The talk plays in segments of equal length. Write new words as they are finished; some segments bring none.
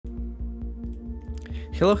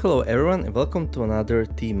Hello everyone and welcome to another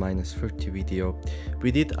T-30 video.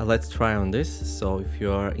 We did a let's try on this, so if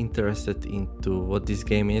you are interested into what this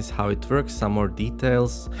game is, how it works, some more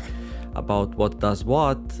details about what does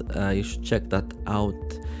what, you should check that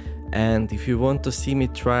out. And if you want to see me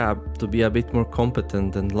try to be a bit more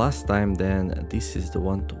competent than last time, then this is the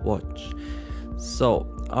one to watch. So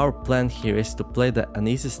our plan here is to play an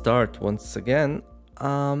easy start once again.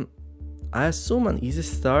 I assume an easy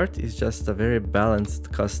start is just a very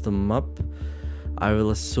balanced custom map. I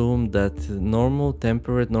will assume that normal,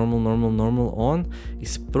 temperate, normal on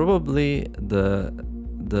is probably the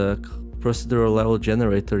procedural level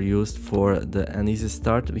generator used for an easy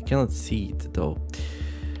start. We cannot see it though.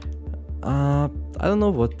 I don't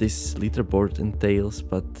know what this leaderboard entails,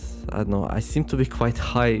 but I don't know, I seem to be quite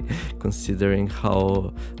high considering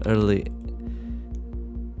how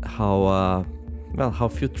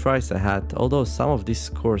few tries I had, although some of these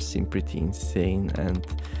scores seem pretty insane and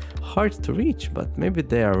hard to reach, but maybe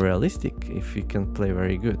they are realistic if you can play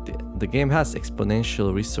very good. The game has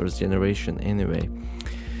exponential resource generation anyway.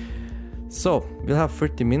 So we'll have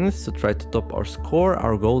 30 minutes to try to top our score.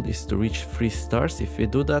 Our goal is to reach 3 stars. If we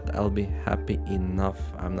do that, I'll be happy enough.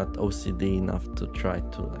 I'm not OCD enough to try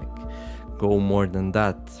to go more than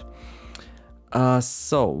that.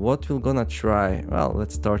 So what we're gonna try, well,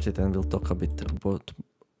 let's start it and we'll talk a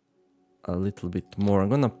little bit more. I'm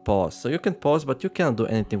gonna pause. So you can pause, but you cannot do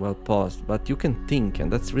anything while paused, but you can think, and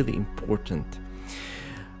that's really important.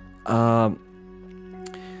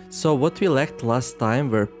 So what we lacked last time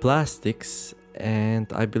were plastics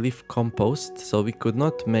and I believe compost, so we could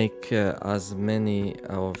not make as many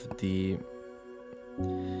of the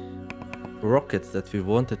rockets that we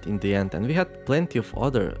wanted in the end, and we had plenty of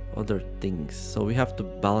other things, so we have to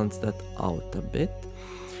balance that out a bit.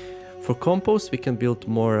 For compost we can build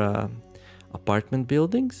more apartment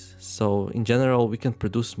buildings, so in general we can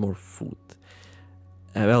produce more food.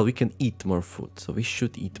 Well, we can eat more food, so we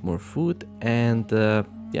should eat more food, and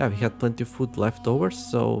yeah, we had plenty of food left over,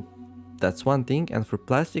 so that's one thing. And for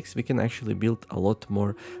plastics we can actually build a lot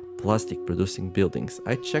more plastic producing buildings.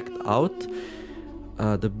 I checked out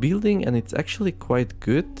the building and it's actually quite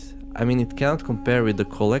good. I mean, it cannot compare with the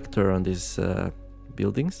collector on these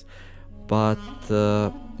buildings, but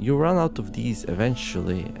you run out of these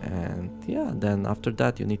eventually, and yeah, then after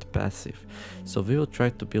that you need passive, so we will try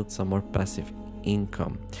to build some more passive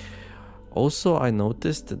income. Also, I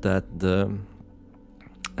noticed that the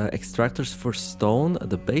extractors for stone,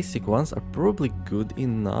 the basic ones, are probably good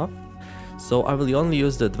enough, so I will only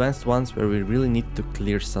use the advanced ones where we really need to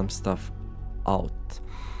clear some stuff out.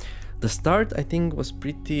 The start I think was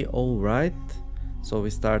pretty alright, so we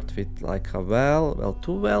start with like a well,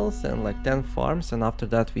 2 wells and like 10 farms, and after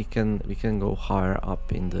that we can go higher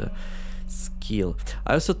up in the skill.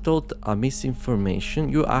 I also told a misinformation.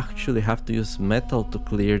 You actually have to use metal to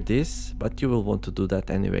clear this, but you will want to do that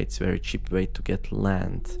anyway. It's a very cheap way to get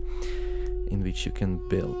land in which you can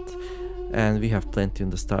build, and we have plenty in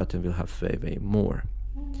the start and we'll have way more.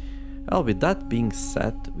 Well, with that being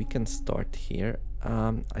said, we can start here.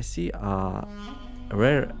 I see a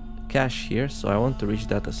rare cache here, so I want to reach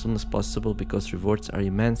that as soon as possible because rewards are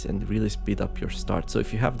immense and really speed up your start. So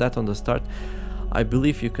if you have that on the start, I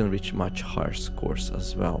believe you can reach much higher scores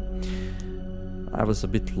as well. I was a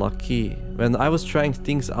bit lucky. When I was trying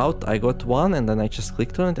things out, I got one and then I just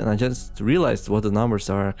clicked on it and I just realized what the numbers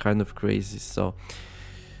are kind of crazy. So,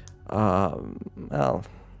 well,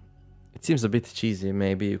 it seems a bit cheesy.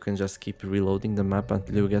 Maybe you can just keep reloading the map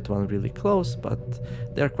until you get one really close, but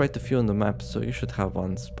there are quite a few on the map, so you should have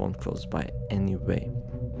one spawn close by anyway.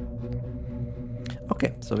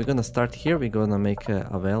 Okay, so we're gonna start here. We're gonna make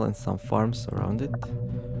a well and some farms around it.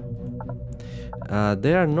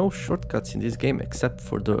 There are no shortcuts in this game except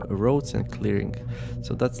for the roads and clearing,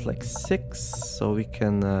 so that's like 6, so we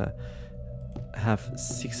can have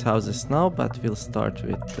 6 houses now, but we'll start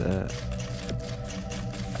with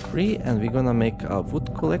 3, and we're gonna make a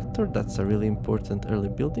wood collector. That's a really important early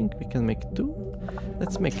building. We can make 2.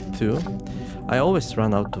 Let's make 2. I always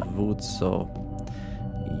run out of wood, so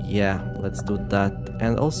yeah, let's do that.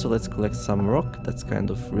 And also let's collect some rock. That's kind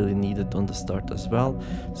of really needed on the start as well,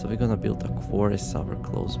 so we're gonna build a quarry somewhere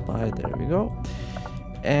close by. There we go.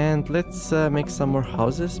 And let's make some more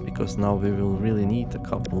houses, because now we will really need a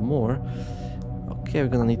couple more. Okay, we're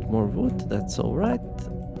gonna need more wood. That's all right.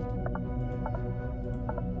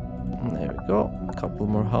 There we go. A couple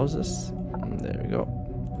more houses. There we go.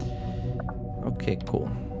 Okay, cool.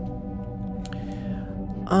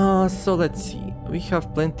 So let's see. We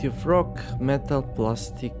have plenty of rock, metal,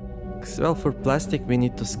 plastics. Well, for plastic we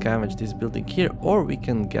need to scavenge this building here, or we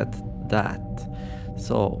can get that.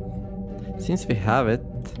 So Since we have it,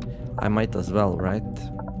 I might as well, right?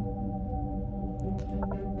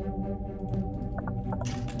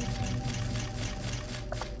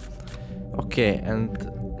 Okay, and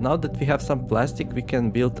now that we have some plastic, we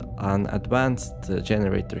can build an advanced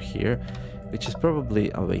generator here, which is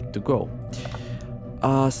probably a way to go.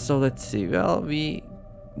 So let's see. Well, we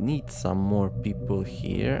need some more people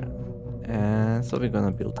here, and so we're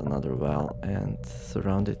gonna build another well and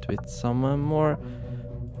surround it with some more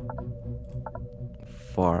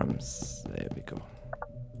farms. There we go.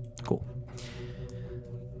 Cool.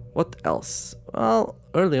 What else? Well,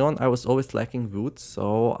 early on I was always lacking wood,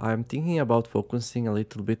 so I'm thinking about focusing a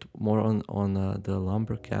little bit more on the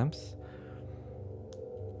lumber camps.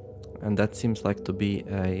 And that seems like to be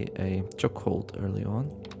a chokehold early on.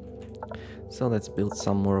 So let's build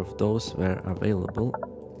some more of those where available.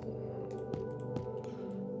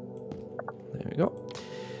 There we go.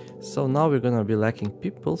 So now we're gonna be lacking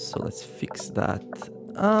people, so let's fix that.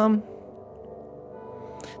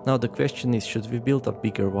 Now the question is, should we build a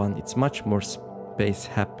bigger one? It's much more space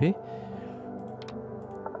happy.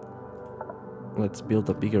 Let's build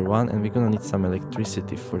a bigger one, and we're gonna need some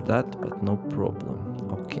electricity for that, but no problem.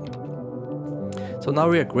 Okay. So now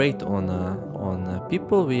we are great on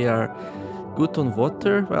people. We are good on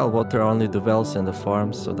water. Well, water only the wells and the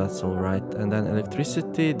farms, so that's all right. And then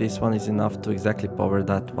electricity, this one is enough to exactly power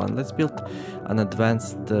that one. Let's build an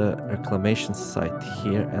advanced reclamation site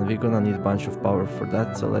here, and we're gonna need a bunch of power for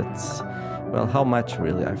that. So let's, well, how much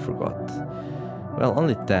really? I forgot. Well,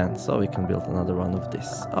 only 10, so we can build another one of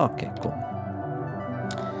this. Okay, cool.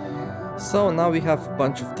 So now we have a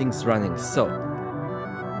bunch of things running. So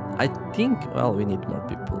I think, well, we need more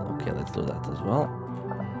people. Okay, let's do that as well.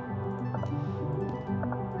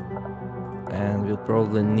 And we'll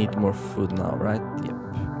probably need more food now, right? Yep.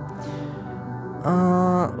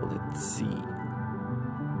 Let's see.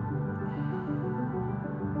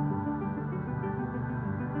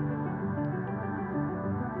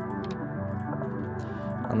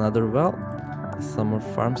 Another well. Some more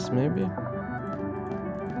farms maybe.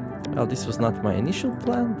 Well, this was not my initial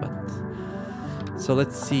plan, but... So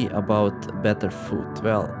let's see about better food.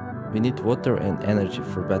 Well, we need water and energy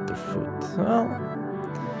for better food. Well,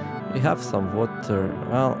 we have some water.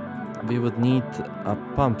 Well, we would need a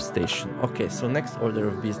pump station. Okay, so next order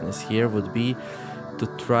of business here would be to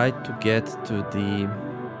try to get to the...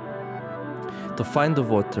 to find the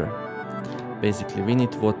water. Basically, we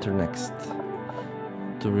need water next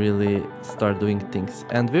to really start doing things.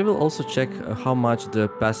 And we will also check how much the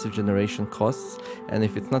passive generation costs, and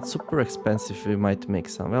if it's not super expensive, we might make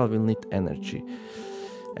some. Well, we'll need energy,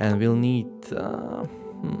 and we'll need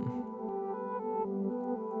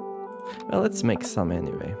well, let's make some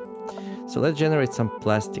anyway. So let's generate some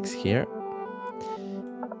plastics here.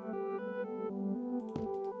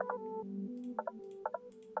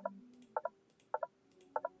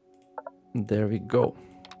 There we go.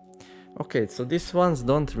 Okay, so these ones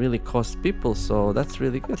don't really cost people, so that's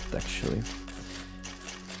really good actually.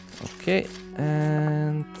 Okay,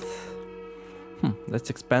 and let's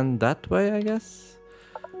expand that way, I guess.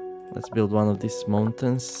 Let's build one of these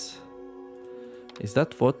mountains. Is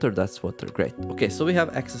that water? That's water. Great. Okay, so we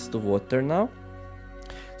have access to water now.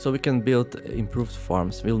 So we can build improved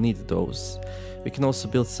farms. We'll need those. We can also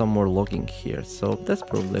build some more logging here, so that's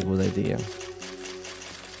probably a good idea.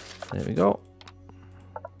 There we go.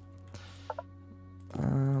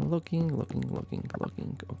 Logging.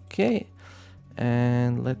 Okay,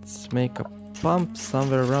 and let's make a pump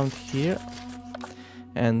somewhere around here.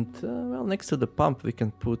 And well, next to the pump we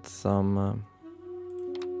can put some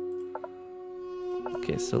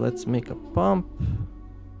okay, so let's make a pump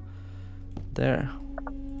there.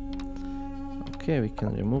 Okay, we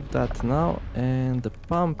can remove that now. And the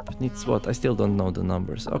pump needs what? I still don't know the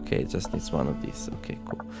numbers. Okay, it just needs one of these. Okay,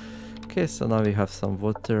 cool. Okay, so now we have some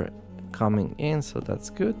water coming in, so that's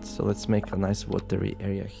good. So let's make a nice watery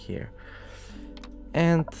area here.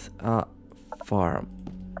 And farm.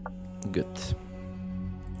 Good.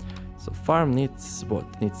 So farm needs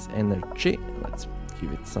what? Needs energy. Let's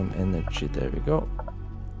give it some energy. There we go.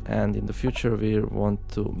 And in the future we want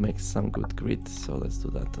to make some good grid, so let's do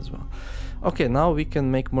that as well. Okay, now we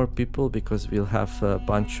can make more people because we'll have a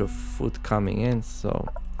bunch of food coming in. So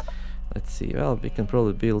let's see. Well, we can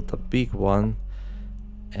probably build a big one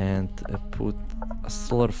and put a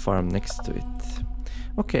solar farm next to it.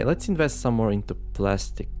 Okay, let's invest some more into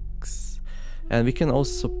plastics. And we can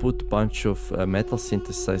also put a bunch of metal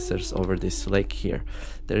synthesizers over this lake here.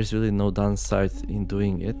 There is really no downside in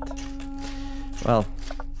doing it. Well,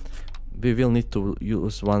 we will need to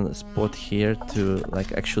use one spot here to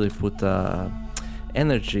like actually put a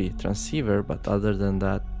energy transceiver, but other than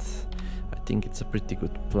that think it's a pretty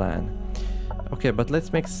good plan. Okay, but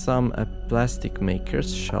let's make some plastic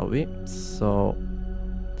makers, shall we? So,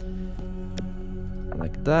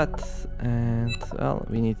 like that, and well,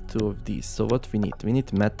 we need 2 of these. So what we need? We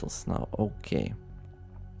need metals now. Okay.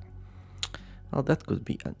 Well, that could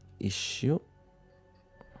be an issue.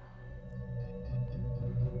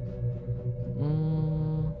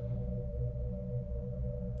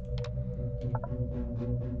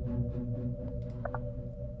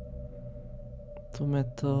 Two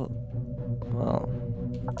metal. Well,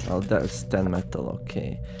 there's 10 metal.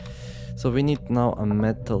 Okay. So we need now a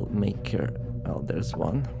metal maker. Well, there's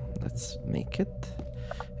one. Let's make it.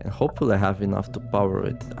 And hopefully I have enough to power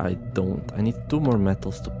it. I don't. I need 2 more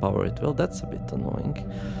metals to power it. Well, that's a bit annoying.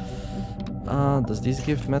 Does this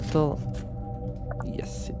give metal?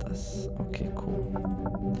 Yes, it does. Okay, cool.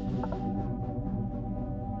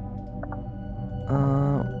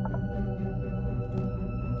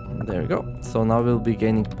 There we go. So now we'll be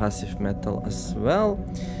gaining passive metal as well.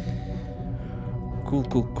 Cool,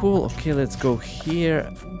 cool, cool. Okay, let's go here.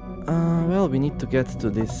 Well, we need to get to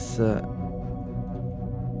this...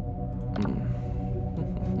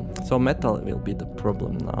 So metal will be the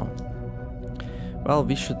problem now. Well,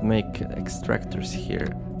 we should make extractors here.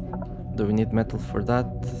 Do we need metal for that?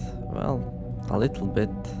 Well, a little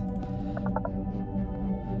bit.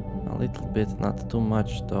 A little bit, not too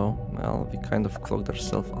much though. Well, we kind of clogged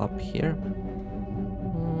ourselves up here.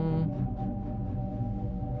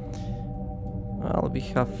 Well, we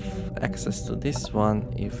have access to this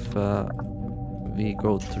one if we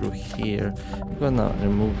go through here. I'm gonna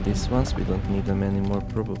remove these ones, we don't need them anymore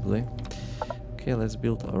probably. Okay, let's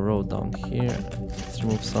build a road down here. Let's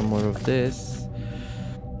remove some more of this.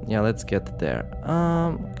 Yeah, let's get there.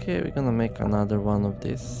 Okay, we're gonna make another one of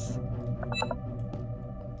this.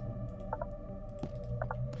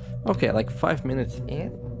 Okay, like 5 minutes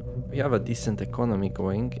in, we have a decent economy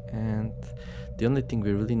going, and the only thing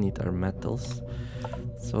we really need are metals.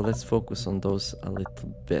 So let's focus on those a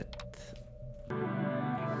little bit.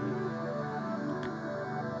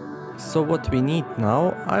 So what we need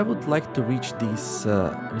now, I would like to reach this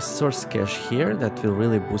resource cache here that will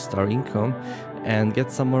really boost our income and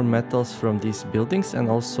get some more metals from these buildings, and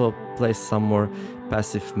also place some more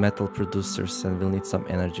passive metal producers, and we'll need some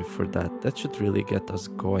energy for that. That should really get us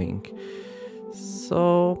going.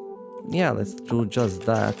 So yeah, let's do just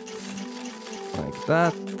that, like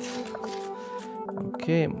that.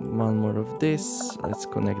 Okay, one more of this. Let's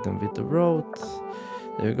connect them with the road.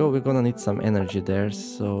 There we go. We're gonna need some energy there,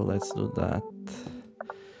 so let's do that.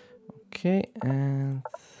 Okay, and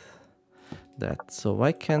that. So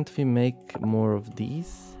why can't we make more of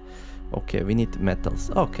these? Okay, we need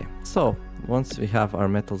metals. Okay, so once we have our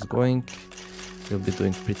metals going, we'll be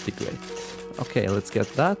doing pretty great. Okay, let's get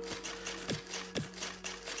that.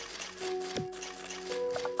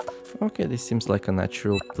 Okay, this seems like a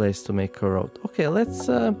natural place to make a road. Okay, let's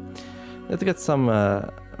get some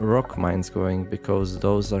rock mines going, because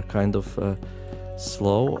those are kind of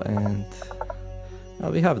slow, and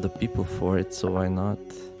we have the people for it, so why not?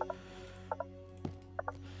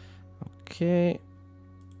 Okay.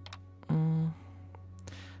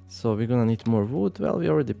 So we're gonna need more wood. Well, we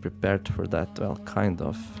already prepared for that. Well, kind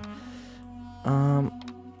of.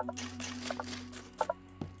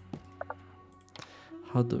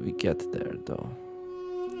 How do we get there though?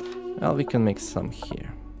 Well, we can make some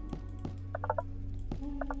here.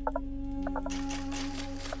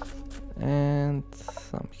 And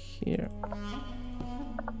some here.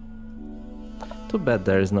 Too bad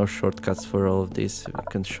there is no shortcuts for all of this. We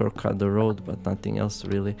can shortcut the road, but nothing else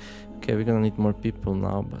really. Okay, we're gonna need more people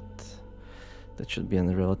now, but that should be a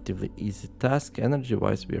relatively easy task. Energy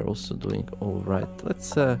wise, we are also doing all right.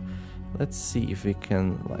 Let's see if we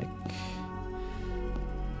can, like...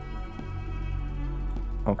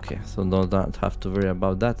 Okay, so don't have to worry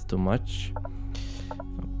about that too much.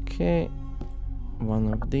 Okay,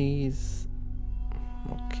 one of these.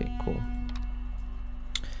 Okay, cool.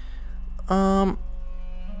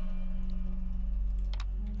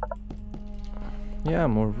 Yeah,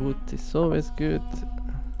 more wood is always good.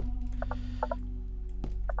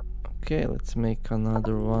 Okay, let's make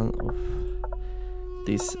another one of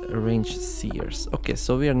these range seers. Okay,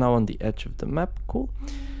 so we are now on the edge of the map. Cool.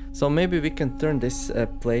 So maybe we can turn this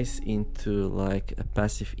place into like a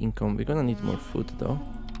passive income. We're gonna need more food though.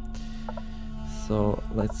 So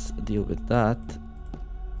let's deal with that.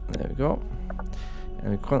 There we go.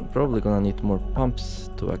 And we're probably gonna need more pumps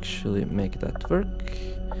to actually make that work.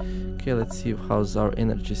 Okay, let's see how's our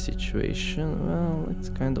energy situation. Well, it's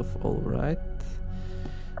kind of alright.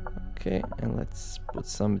 Okay, and let's put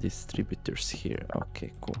some distributors here.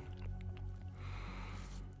 Okay, cool.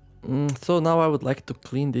 So now I would like to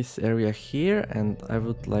clean this area here, and I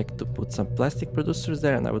would like to put some plastic producers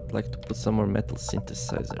there, and I would like to put some more metal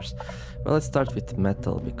synthesizers. Well, let's start with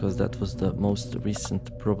metal, because that was the most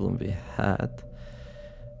recent problem we had.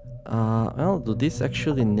 Well, do these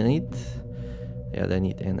actually need... Yeah, they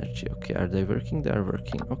need energy. Okay, are they working? They are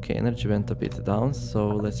working. Okay, energy went a bit down, so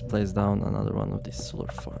let's place down another one of these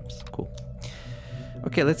solar farms. Cool.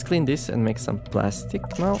 Okay, let's clean this and make some plastic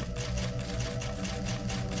now.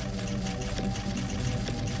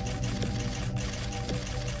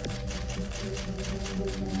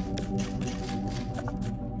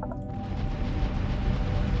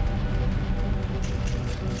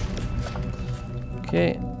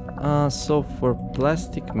 Okay, so for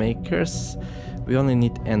plastic makers, we only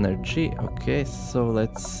need energy. Okay, so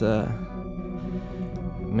let's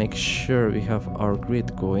make sure we have our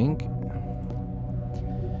grid going.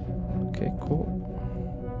 Okay, cool.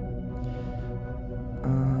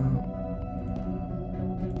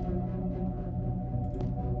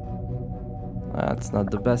 That's not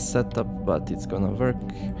the best setup, but it's gonna work.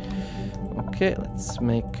 Okay, let's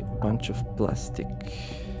make a bunch of plastic.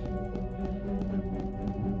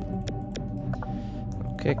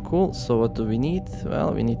 Okay, cool. So what do we need?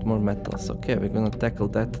 Well, we need more metals. Okay, we're gonna tackle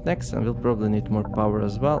that next, and we'll probably need more power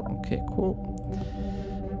as well. Okay, cool.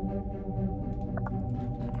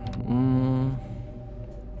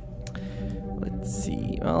 Let's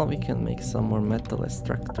see. Well, we can make some more metal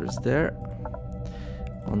extractors there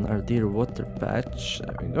on our dear water patch.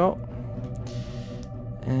 There we go.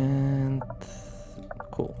 And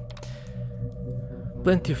cool.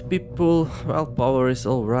 Plenty of people. Well, power is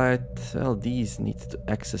all right. Well, these need to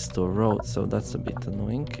access to a road, so that's a bit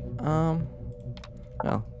annoying.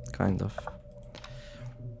 Well, kind of.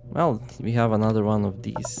 Well, we have another one of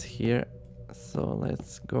these here, so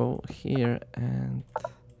let's go here and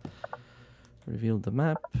reveal the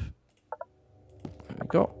map. There we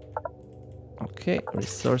go. Okay,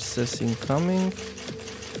 resources incoming.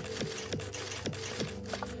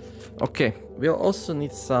 Okay, we'll also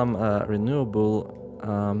need some renewable.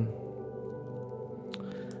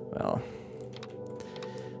 Well,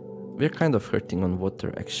 we're kind of hurting on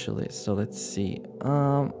water actually, so let's see.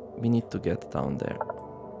 We need to get down there.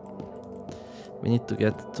 We need to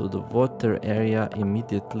get to the water area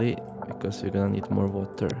immediately, because we're gonna need more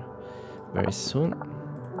water very soon.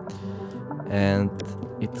 And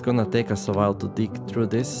it's gonna take us a while to dig through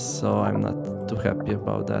this, so I'm not too happy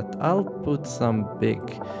about that. I'll put some big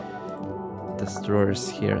destroyers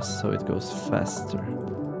here so it goes faster.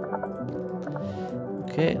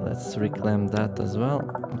 Okay, let's reclaim that as well.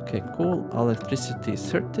 Okay, cool. Electricity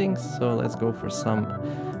is hurting, so let's go for some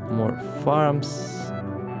more farms.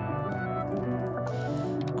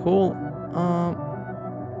 Cool.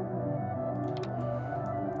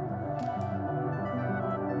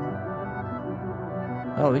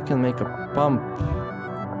 Well, we can make a pump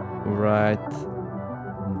right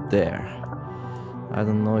there. I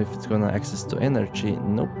don't know if it's gonna access to energy.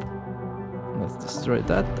 Nope. Let's destroy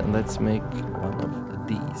that, and let's make one of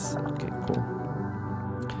these. Okay, cool.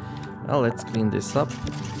 Well, let's clean this up.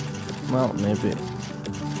 Well, maybe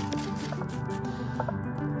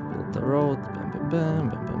build the road. Bam, bam, bam,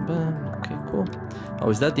 bam, bam, bam. Okay, cool. Oh,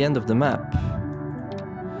 is that the end of the map?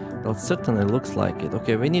 Well, it certainly looks like it.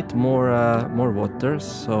 Okay, we need more water,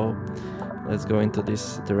 so let's go into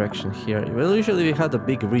this direction here. Well, usually we had a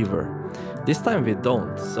big river. This time we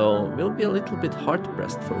don't, so we'll be a little bit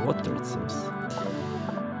hard-pressed for water, it seems.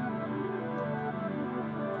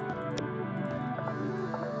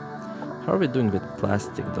 How are we doing with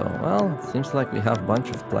plastic, though? Well, it seems like we have a bunch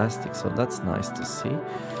of plastic, so that's nice to see.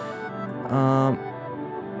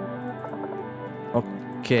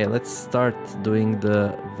 Okay, let's start doing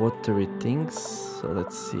the watery things. So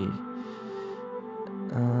let's see.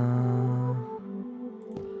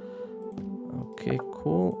 Okay,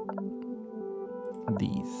 cool.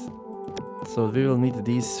 These. So we will need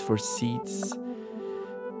these for seeds,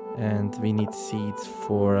 and we need seeds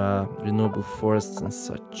for renewable forests and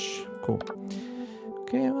such. Cool.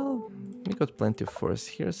 Okay, well, we got plenty of forests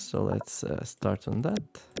here, so let's start on that.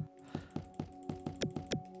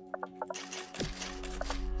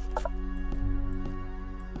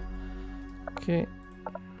 Okay.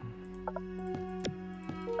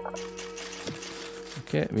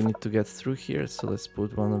 Okay, we need to get through here, so let's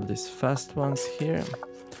put one of these fast ones here.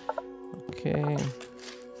 Okay.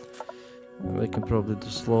 We can probably do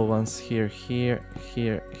slow ones here, here,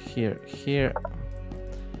 here, here, here.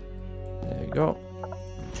 There you go.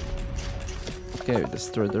 Okay, we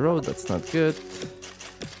destroyed the road, that's not good.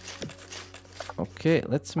 Okay,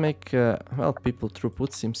 let's make, well, people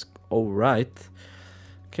throughput seems alright.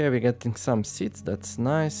 Okay, Okay, we're getting some seeds, that's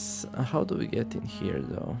nice. How do we get in here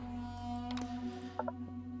though?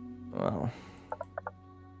 Well,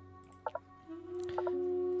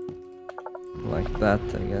 like that,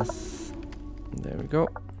 I guess. There we go.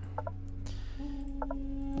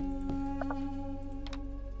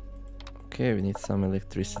 Okay, we need some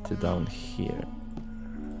electricity down here.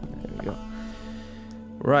 There we go.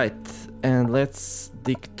 Right, and let's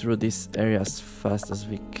dig through this area as fast as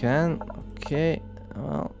we can. Okay,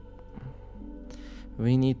 well,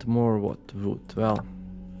 we need more what? Wood. Well,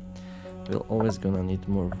 we're always gonna need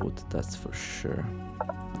more wood, that's for sure.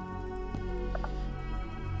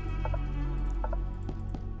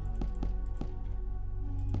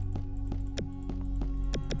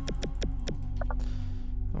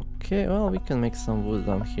 Okay, well, we can make some wood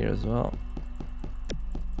down here as well.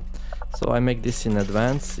 So I make this in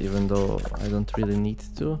advance, even though I don't really need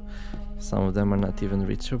to. Some of them are not even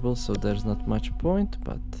reachable, so there's not much point,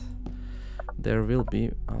 but there will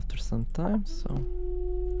be after some time, so.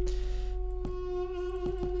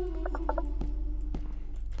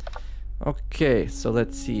 Okay, so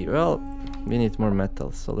let's see. Well, we need more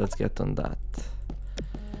metal, so let's get on that.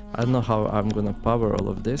 I don't know how I'm gonna power all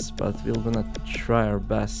of this, but we're gonna try our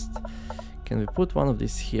best. Can we put one of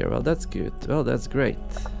these here? Well, that's good. Well, that's great.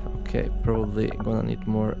 Okay, probably gonna need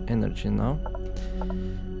more energy now.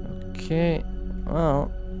 Okay,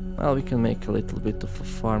 well, we can make a little bit of a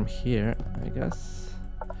farm here, I guess.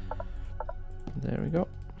 There we go.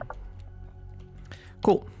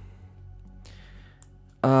 Cool.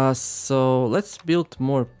 So let's build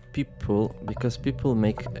more people, because people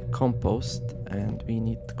make compost and we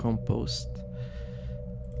need compost.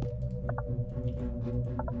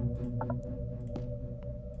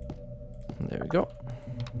 There we go.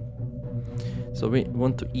 So we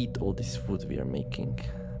want to eat all this food we are making,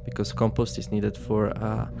 because compost is needed for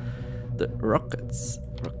the rockets.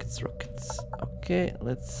 Rockets. Okay,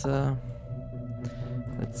 let's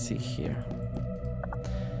see here.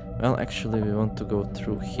 Well, actually we want to go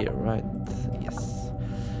through here, right? Yes.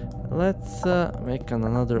 Let's make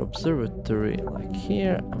another observatory like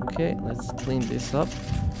here. Okay, let's clean this up.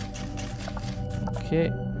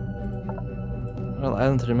 Okay. Well, I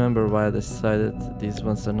don't remember why I decided these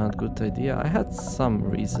ones are not a good idea. I had some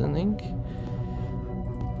reasoning.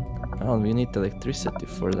 Well, we need electricity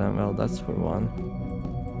for them. Well, that's for one.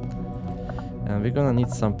 And we're gonna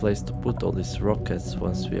need some place to put all these rockets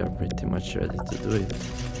once we are pretty much ready to do it.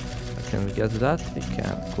 Can we get that? We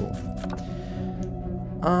can. Cool.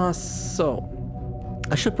 So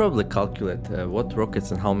I should probably calculate what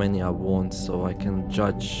rockets and how many I want, so I can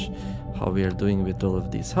judge how we are doing with all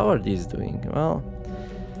of these. How are these doing? Well,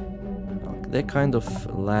 they kind of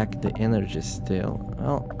lack the energy still.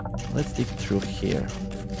 Well, let's dig through here.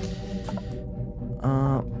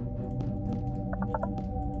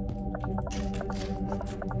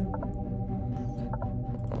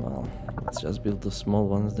 Well, let's just build the small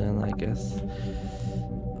ones then, I guess.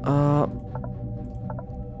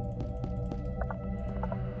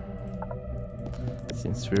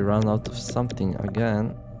 Since we run out of something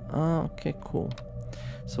again. Okay, cool.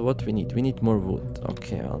 So what we need more wood.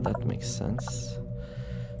 Okay, well, that makes sense.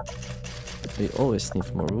 We always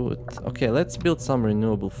need more wood. Okay, let's build some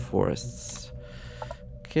renewable forests.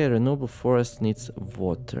 Okay, renewable forest needs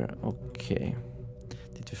water. Okay.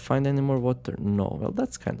 Did we find any more water? No. Well,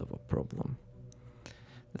 that's kind of a problem.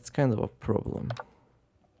 That's kind of a problem.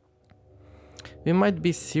 We might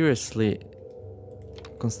be seriously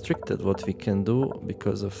constricted what we can do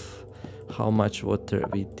because of how much water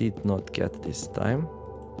we did not get this time.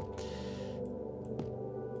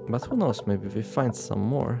 But who knows, maybe we find some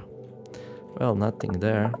more. Well, nothing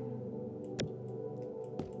there.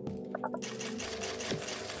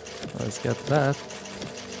 Let's get that.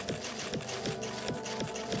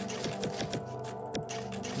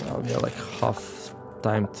 Well, we are like half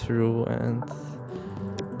time through and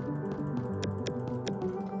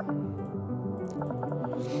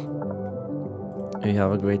we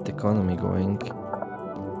have a great economy going.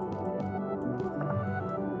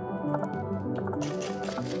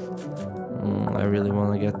 I really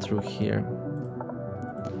want to get through here.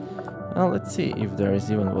 Well, let's see if there is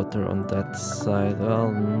even water on that side.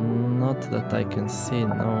 Well, not that I can see,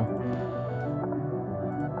 no.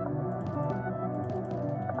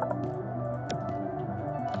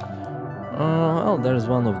 Well, there's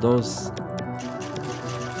one of those.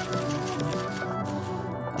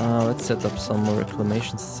 Let's set up some more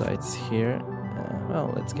reclamation sites here.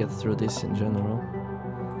 Well, let's get through this in general.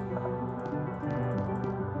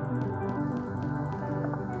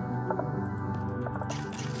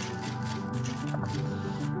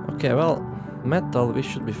 Okay, well, metal we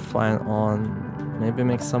should be fine on. Maybe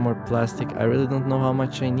make some more plastic. I really don't know how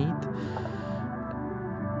much I need.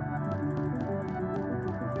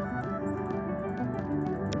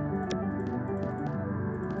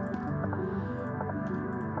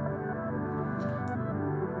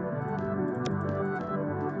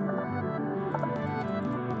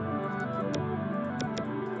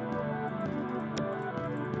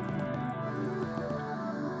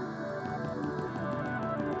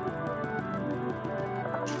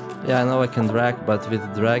 Yeah, I know I can drag, but with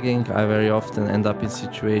dragging I very often end up in a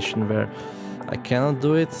situation where I cannot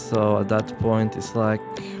do it, so at that point it's like,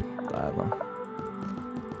 I don't know.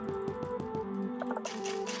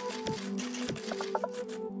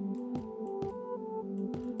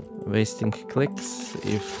 Wasting clicks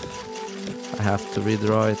if I have to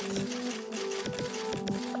redraw it.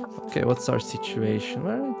 Okay, what's our situation?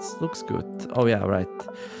 Well, it looks good. Oh yeah, right.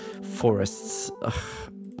 Forests. Ugh.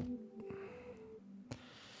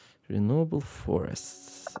 Renewable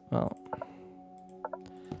forests. Well,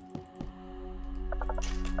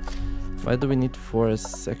 why do we need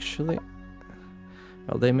forests actually?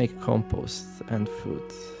 Well, they make compost and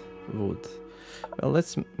food, wood. Well,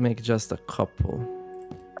 let's make just a couple.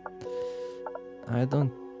 I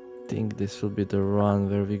don't think this will be the run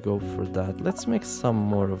where we go for that. Let's make some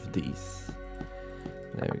more of these.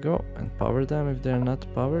 There we go. And power them if they're not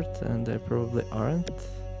powered, and they probably aren't.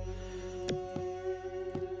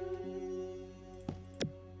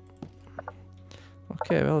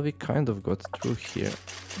 Okay, well, we kind of got through here.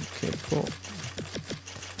 Okay, cool.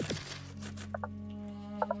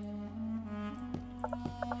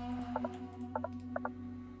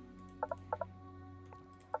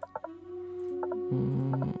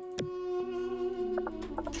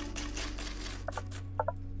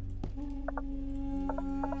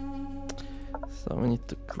 So we need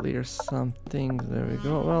to clear some things. There we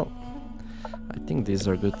go. Well, I think these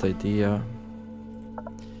are a good idea.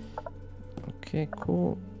 Okay,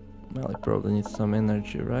 cool. Well, I probably need some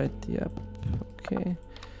energy, right? Yep. Okay.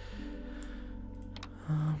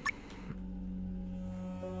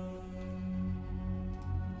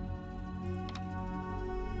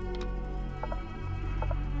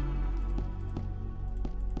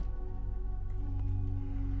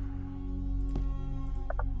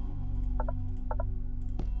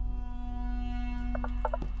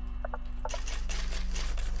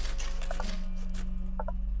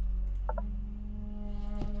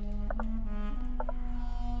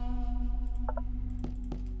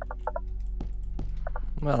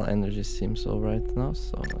 Well, energy seems alright now,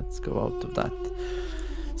 so let's go out of that.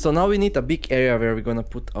 So now we need a big area where we're gonna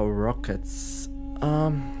put our rockets.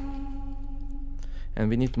 And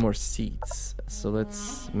we need more seeds. So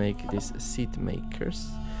let's make these seed makers.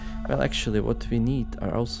 Well, actually what we need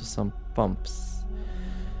are also some pumps.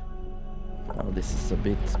 Well, this is a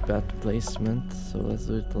bit bad placement, so let's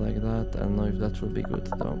do it like that. I don't know if that will be good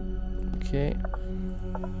though. Okay.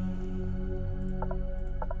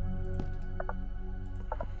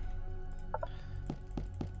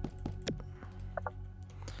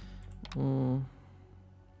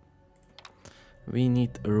 We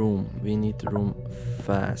need room. We need room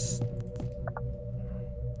fast.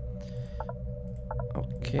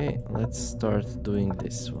 Okay, let's start doing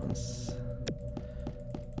these ones.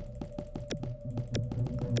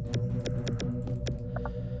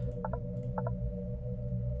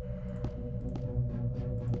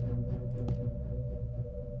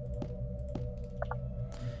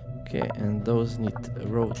 Okay, and those need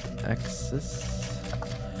road access.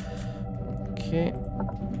 Okay.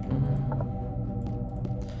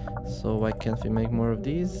 So why can't we make more of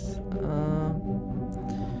these?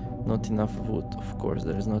 Not enough wood. Of course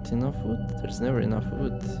there's not enough wood. There's never enough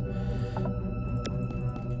wood.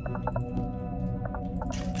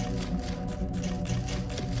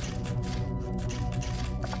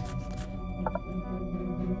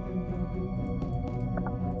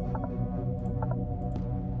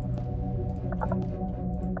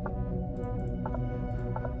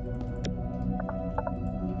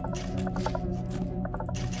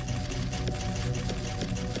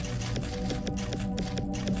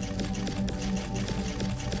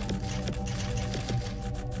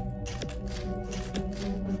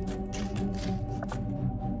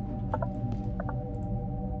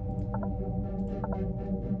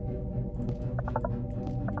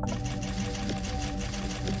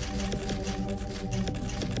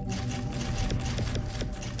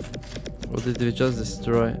 What did we just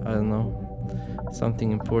destroy? I don't know.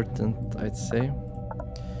 Something important, I'd say.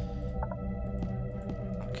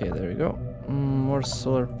 Okay, there we go. More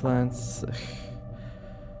solar plants.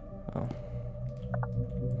 Oh.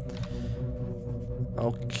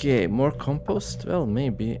 Okay, more compost? Well,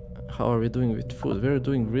 maybe. how are we doing with food? We're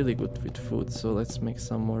doing really good with food, so let's make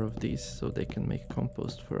some more of these so they can make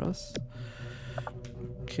compost for us.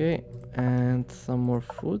 Okay, and some more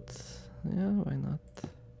food. Yeah, why not?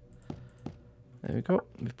 There we go.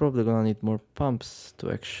 We're probably gonna need more pumps to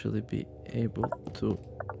actually be able to...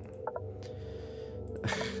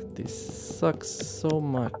 This sucks so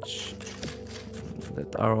much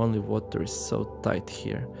that our only water is so tight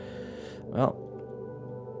here. Well,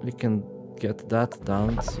 we can get that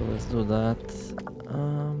down, so let's do that.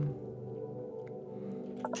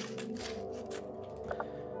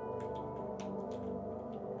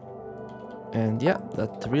 And yeah,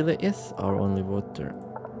 that really is our only water.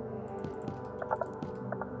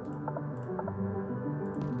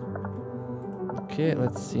 Okay,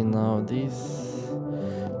 let's see now. These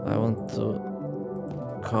I want to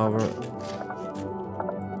cover.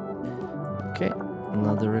 Okay,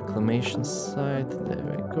 another reclamation site. There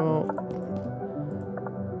we go.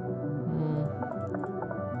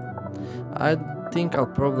 I think I'll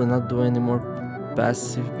probably not do any more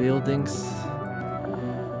passive buildings.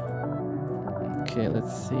 Okay,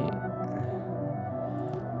 let's see.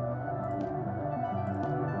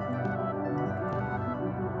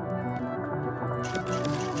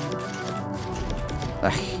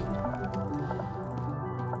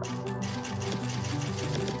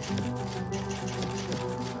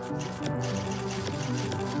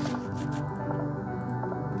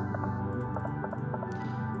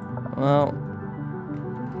 Well,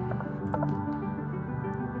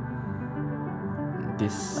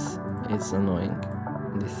 this is annoying,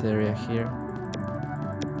 this area here.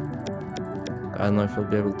 I don't know if we'll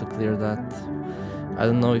be able to clear that. I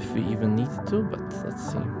don't know if we even need to, but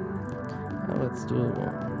let's see.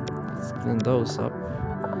 Let's clean those up.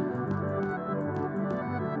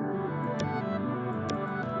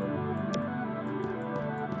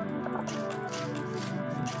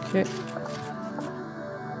 Okay.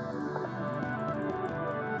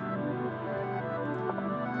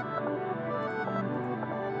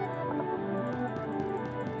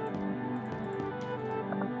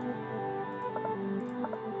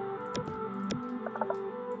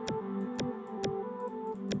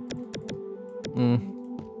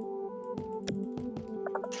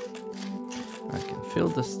 I can feel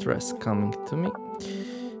the stress coming to me.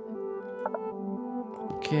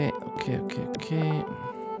 Okay.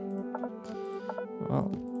 Well,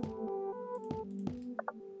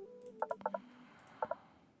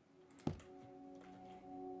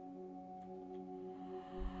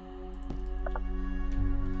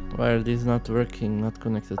 why are these not working? Not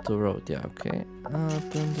connected to road. Yeah, okay.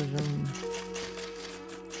 Okay,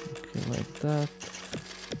 like that.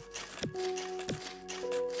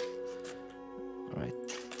 Right.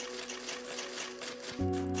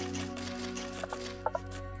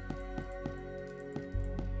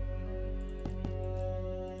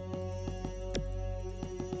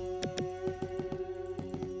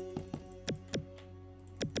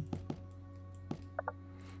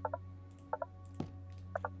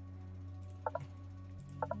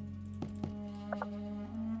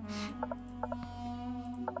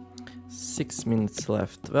 Six minutes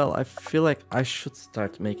left. Well, I feel like I should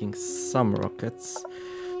start making some rockets.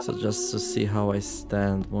 So just to see how I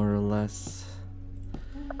stand, more or less.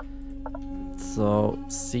 So,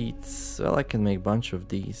 seeds. Well, I can make a bunch of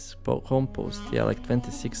these. Compost, yeah, like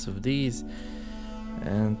 26 of these.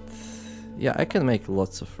 And yeah, I can make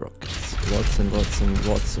lots of rockets. Lots and lots and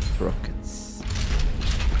lots of rockets.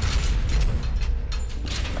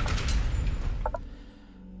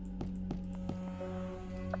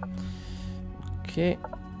 Okay,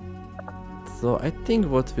 so I think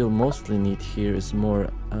what we'll mostly need here is more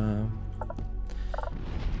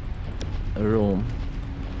room.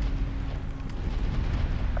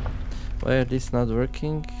 Why are these not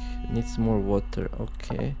working? Needs more water.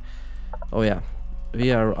 Okay. Oh yeah,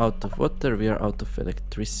 we are out of water, we are out of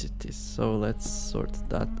electricity, so let's sort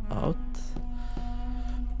that out.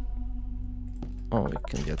 Oh, we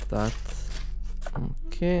can get that.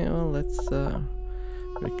 Okay, well, let's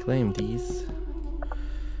reclaim these.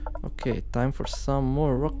 Okay, time for some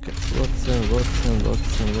more rockets. Lots and lots and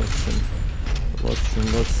lots and lots and lots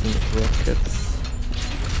and lots of rockets.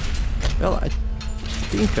 Well, I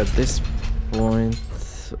think at this point,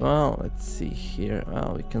 well, let's see here.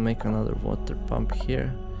 Well, we can make another water pump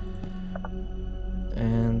here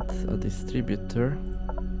and a distributor.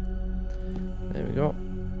 There we go.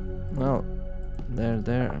 Well,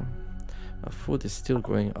 there. Food is still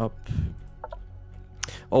going up.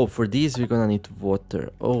 Oh, for these we're gonna need water.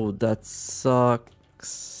 Oh, that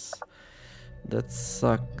sucks. That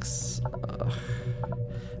sucks. Well,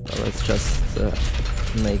 let's just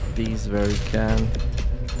make these where we can.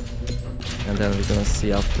 and then we're gonna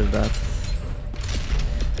see after that.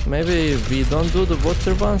 Maybe we don't do the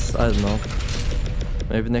water ones, I don't know.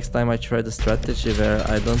 Maybe next time I try the strategy where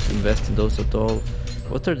I don't invest in those at all.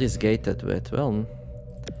 What are these gated with? Well,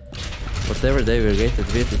 whatever they were gated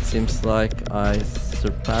with, it seems like I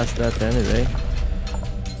surpassed that anyway.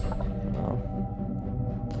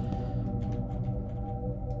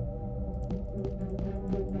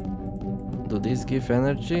 Do these give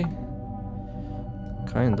energy?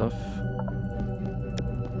 Kind of.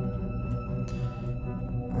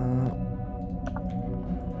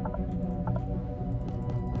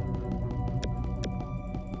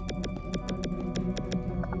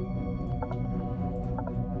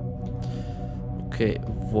 Okay,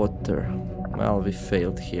 water. Well, we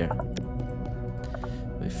failed here.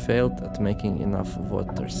 We failed at making enough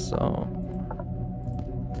water, so...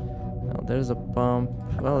 Well, there's a pump.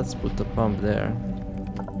 Well, let's put the pump there.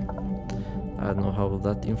 I don't know how will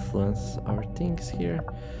that influence our things here.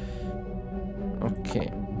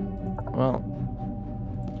 Okay. Well...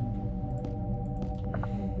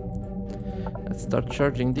 Let's start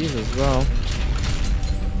charging these as well.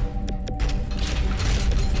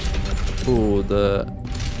 Ooh, the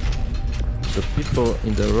people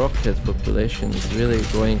in the rocket population is really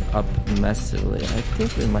going up massively. I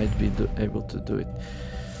think we might be able to do it.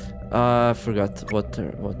 I forgot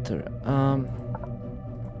water.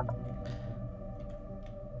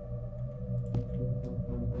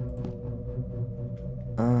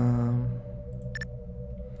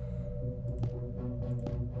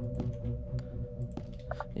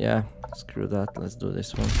 Yeah, screw that. Let's do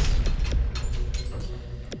this one.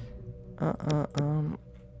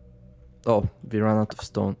 Oh, we ran out of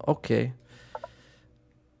stone. Okay.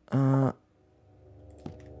 Well,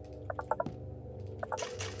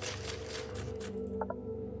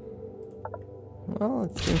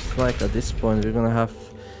 it seems like at this point we're gonna have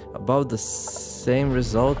about the same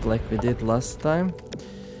result like we did last time.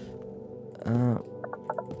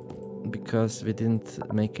 Because we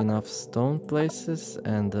didn't make enough stone places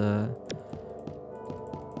and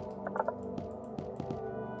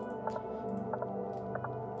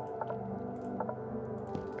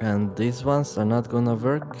these ones are not gonna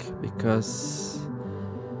work because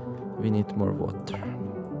we need more water,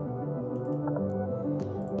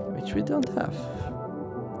 which we don't have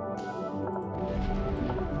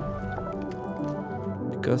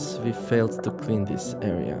because we failed to clean this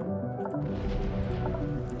area.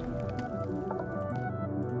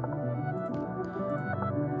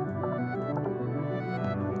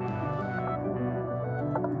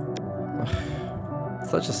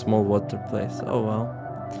 Such a small water place. Oh well.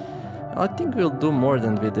 I think we'll do more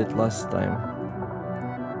than we did last time.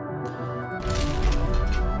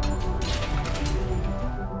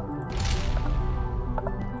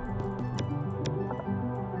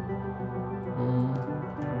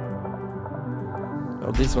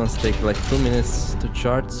 Well, these ones take like 2 minutes to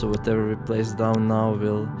charge, so whatever we place down now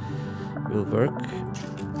will work.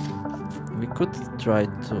 We could try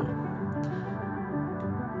to...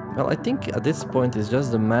 Well, I think at this point it's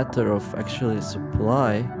just a matter of actually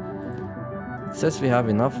supply. It says we have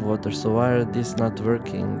enough water, so why are these not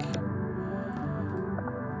working?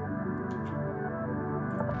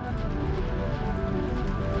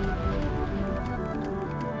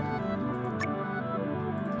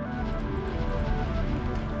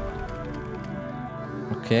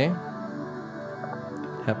 Okay.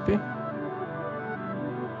 Happy?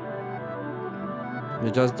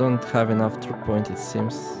 We just don't have enough true point, it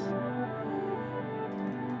seems.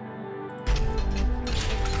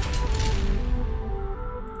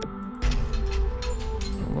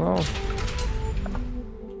 Well,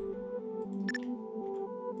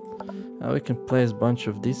 we can place a bunch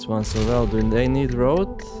of these ones. So well, do they need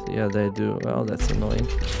road? Yeah, they do. Well, that's annoying.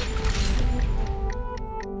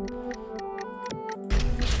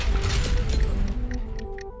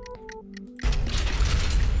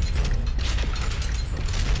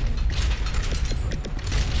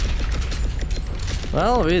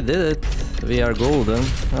 Well, we did it. We are golden.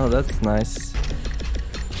 Oh, that's nice.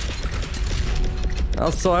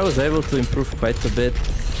 Also, I was able to improve quite a bit,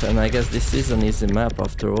 and I guess this is an easy map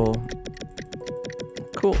after all.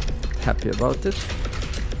 Cool. Happy about it.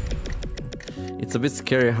 It's a bit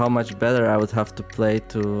scary how much better I would have to play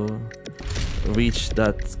to reach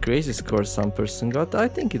that crazy score some person got. I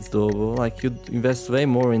think it's doable. Like, you invest way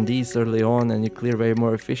more in these early on and you clear way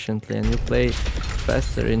more efficiently and you play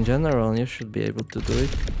faster in general, and you should be able to do it.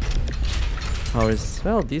 How is...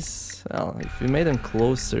 well, these... well, if we made them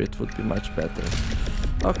closer it would be much better.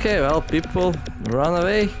 Okay, well, people, run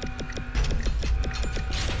away.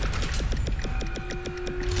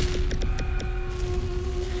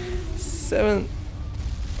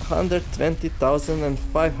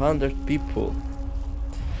 720,500 people.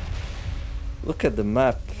 Look at the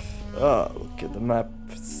map. Oh, look at the map.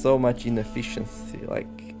 So much inefficiency. Like,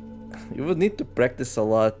 you would need to practice a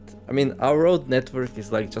lot. I mean, our road network is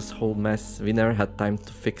like just a whole mess. We never had time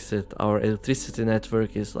to fix it. Our electricity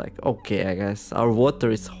network is like okay, I guess. Our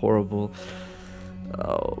water is horrible.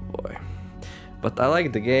 Oh boy. But I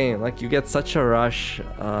like the game. Like, you get such a rush.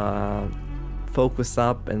 Focus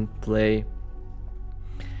up and play.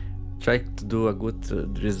 Try to do a good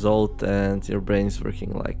result, and your brain is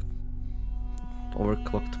working like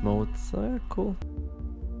overclocked mode. So yeah, cool.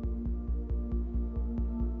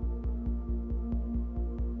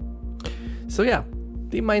 So yeah,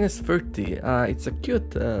 T-30. It's a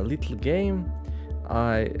cute little game.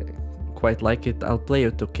 I quite like it. I'll play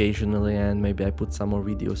it occasionally, and maybe I put some more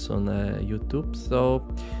videos on YouTube. So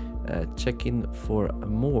check in for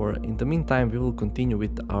more. In the meantime, we will continue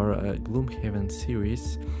with our Gloomhaven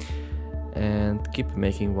series and keep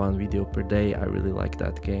making one video per day. I really like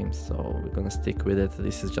that game, so we're gonna stick with it.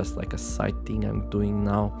 This is just like a side thing I'm doing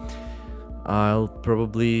now. I'll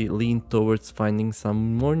probably lean towards finding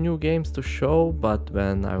some more new games to show, but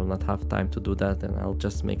when I will not have time to do that, then I'll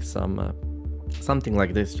just make some something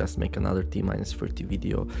like this, just make another T-30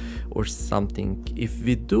 video or something. If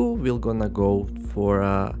we do, we're gonna go for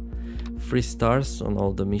 3 stars on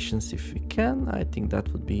all the missions if we can. I think that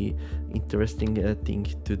would be interesting thing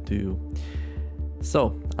to do.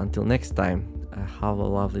 So until next time, have a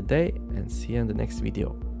lovely day and see you in the next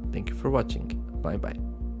video. Thank you for watching. Bye bye.